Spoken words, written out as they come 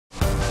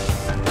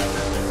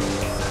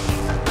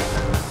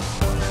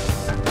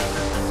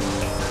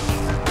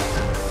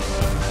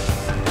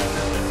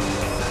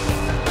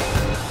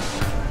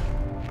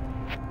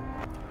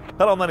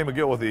Hello, I'm Lenny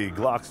Magill with the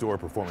Glock Store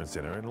Performance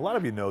Center, and a lot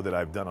of you know that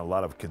I've done a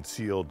lot of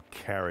concealed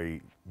carry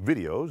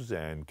videos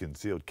and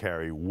concealed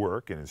carry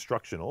work and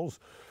instructionals,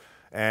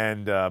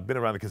 and been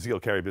around the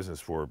concealed carry business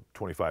for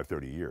 25,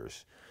 30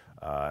 years.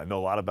 I know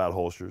a lot about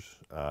holsters,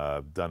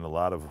 done a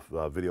lot of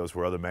videos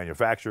for other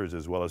manufacturers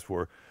as well as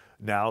for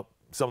now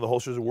some of the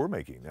holsters that we're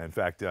making. In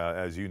fact,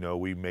 as you know,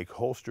 we make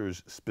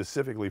holsters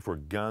specifically for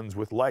guns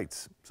with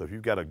lights. So if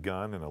you've got a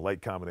gun and a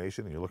light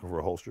combination and you're looking for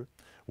a holster,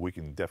 we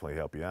can definitely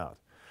help you out.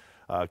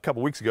 A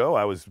couple weeks ago,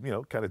 I was,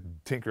 kind of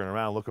tinkering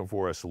around looking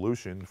for a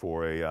solution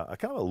for a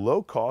kind of a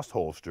low-cost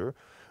holster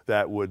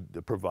that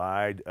would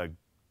provide a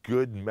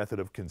good method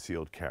of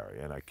concealed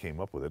carry, and I came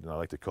up with it, and I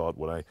like to call it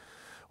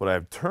what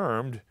I've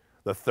termed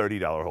the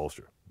 $30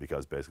 holster,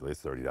 because basically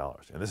it's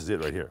 $30, and this is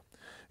it right here.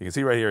 You can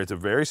see right here, it's a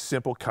very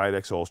simple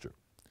Kydex holster,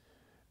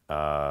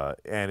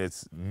 and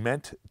it's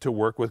meant to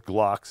work with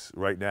Glocks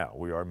right now.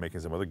 We are making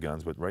some other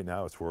guns, but right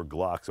now it's for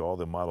Glocks, all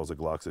the models of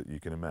Glocks that you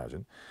can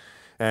imagine,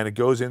 and it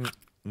goes in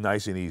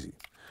nice and easy.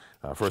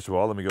 First of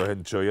all, let me go ahead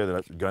and show you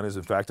that the gun is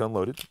in fact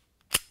unloaded,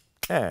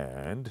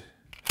 and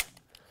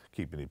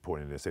keeping it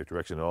pointed in a safe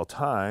direction at all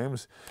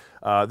times.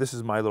 This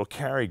is my little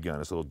carry gun,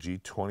 this little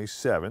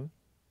G27. You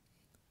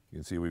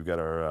can see we've got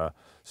our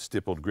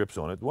stippled grips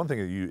on it. One thing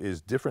that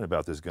is different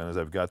about this gun is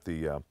I've got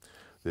the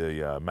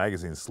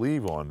magazine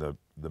sleeve on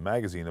the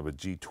magazine of a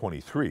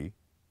G23,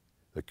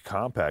 the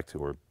compact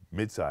or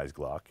mid-size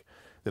Glock,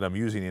 that I'm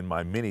using in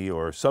my mini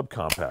or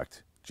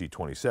subcompact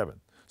G27.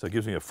 So it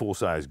gives me a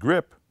full-size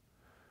grip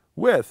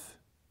with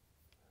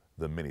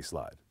the mini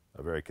slide.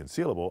 A very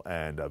concealable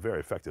and a very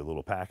effective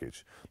little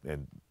package.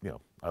 And,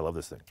 I love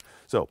this thing.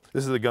 So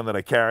this is the gun that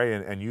I carry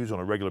and use on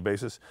a regular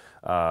basis.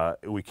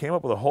 We came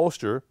up with a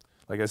holster,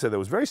 like I said, that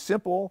was very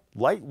simple,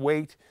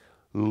 lightweight,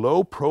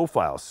 low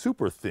profile,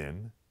 super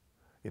thin.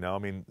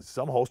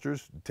 Some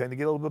holsters tend to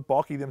get a little bit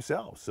bulky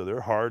themselves, so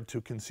they're hard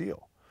to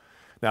conceal.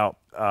 Now,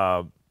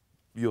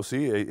 you'll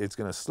see it's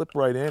going to slip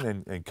right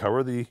in and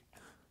cover the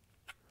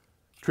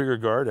trigger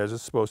guard as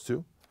it's supposed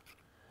to.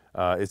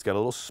 It's got a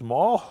little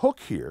small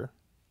hook here,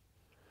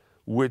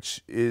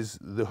 which is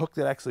the hook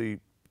that actually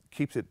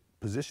keeps it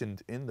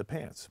positioned in the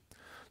pants.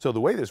 So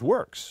the way this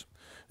works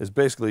is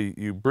basically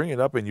you bring it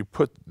up and you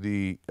put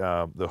the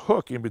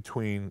hook in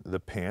between the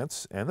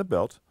pants and the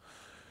belt,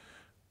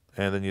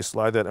 and then you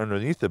slide that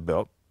underneath the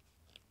belt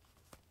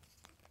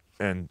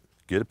and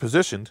get it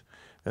positioned,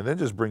 and then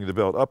just bring the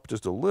belt up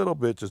just a little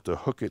bit just to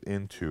hook it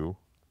into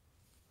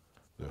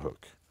the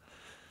hook.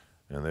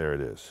 And there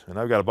it is. And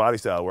I've got a body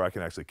style where I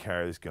can actually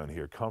carry this gun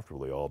here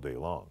comfortably all day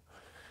long.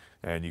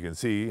 And you can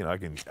see, I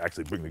can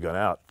actually bring the gun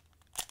out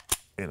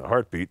in a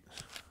heartbeat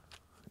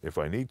if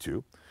I need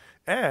to.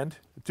 And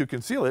to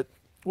conceal it,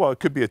 well, it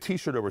could be a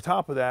t-shirt over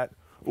top of that,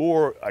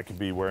 or I could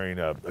be wearing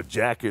a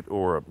jacket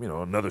or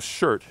another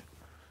shirt,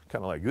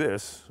 kind of like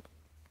this.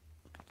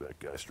 Get that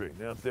guy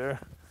straightened out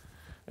there.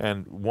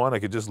 And one, I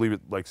could just leave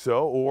it like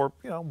so, or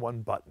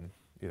one button.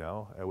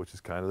 Which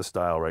is kind of the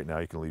style right now.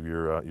 You can leave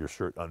your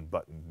shirt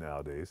unbuttoned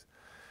nowadays,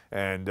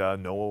 and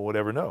no one would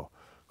ever know.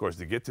 Of course,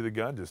 to get to the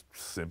gun, just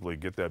simply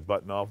get that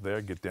button off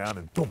there, get down,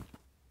 and boom,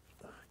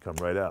 come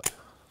right out.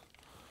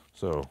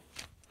 So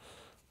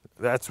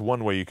that's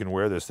one way you can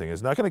wear this thing.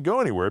 It's not going to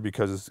go anywhere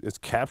because it's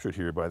captured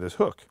here by this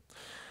hook.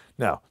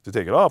 Now, to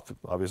take it off,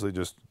 obviously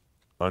just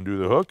undo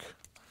the hook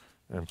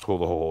and pull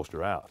the whole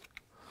holster out.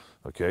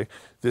 Okay,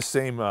 this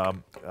same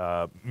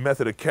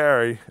method of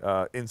carry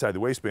inside the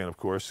waistband, of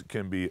course,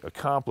 can be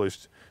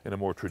accomplished in a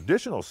more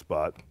traditional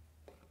spot,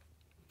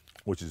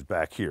 which is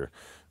back here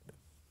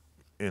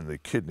in the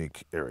kidney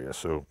area.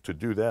 So to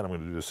do that, I'm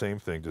going to do the same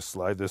thing. Just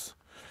slide this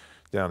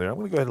down there. I'm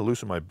going to go ahead and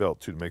loosen my belt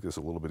too to make this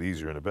a little bit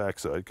easier in the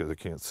backside because I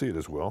can't see it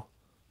as well.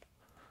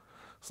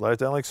 Slide it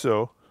down like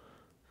so.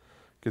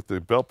 Get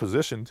the belt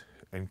positioned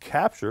and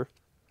capture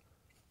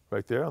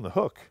right there on the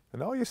hook.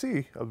 And all you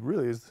see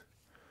really is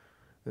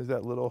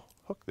that little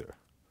hook there.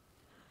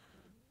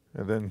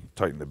 And then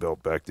tighten the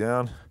belt back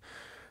down.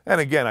 And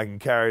again, I can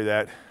carry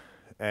that.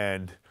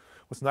 And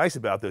what's nice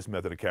about this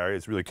method of carry,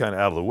 it's really kind of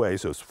out of the way,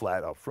 so it's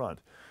flat up front.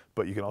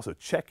 But you can also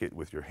check it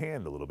with your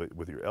hand a little bit,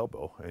 with your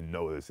elbow, and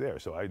know it's there.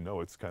 So I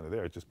know it's kind of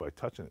there just by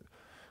touching it.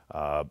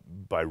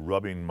 By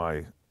rubbing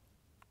my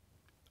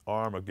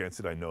arm against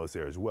it, I know it's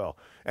there as well.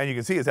 And you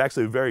can see it's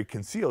actually very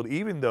concealed,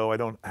 even though I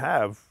don't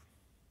have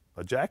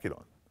a jacket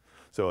on.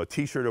 So a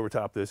t-shirt over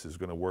top of this is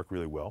going to work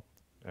really well.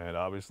 And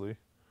obviously,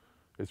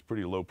 it's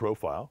pretty low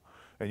profile.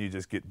 And you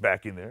just get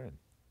back in there and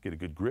get a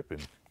good grip and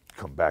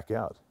come back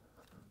out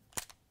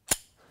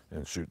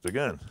and shoot the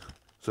gun.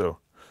 So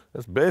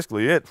that's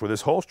basically it for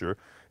this holster.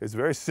 It's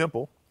very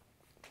simple,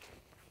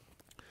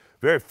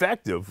 very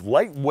effective,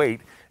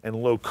 lightweight, and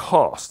low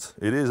cost.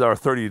 It is our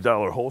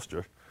 $30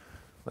 holster.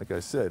 Like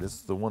I said,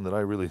 it's the one that I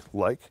really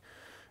like.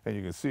 And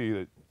you can see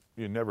that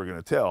you're never going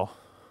to tell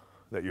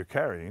that you're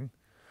carrying.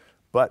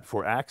 But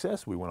for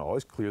access, we want to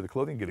always clear the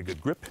clothing, get a good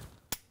grip,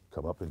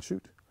 come up and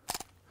shoot.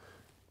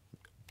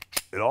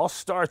 It all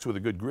starts with a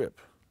good grip.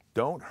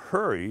 Don't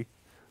hurry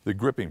the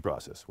gripping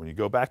process. When you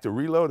go back to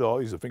reload,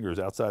 always the fingers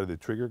outside of the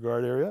trigger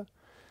guard area.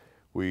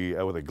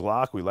 With a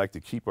Glock, we like to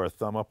keep our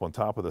thumb up on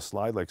top of the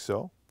slide like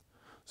so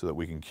that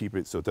we can keep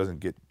it so it doesn't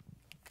get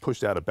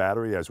pushed out of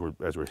battery as we're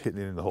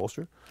hitting it in the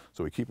holster.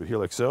 So we keep it here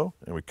like so,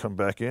 and we come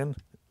back in,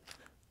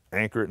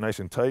 anchor it nice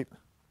and tight,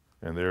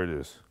 and there it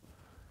is.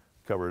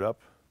 Cover it up.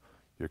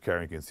 You're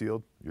carrying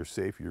concealed. You're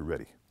safe. You're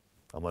ready.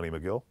 I'm Lenny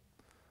Magill.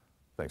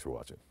 Thanks for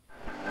watching.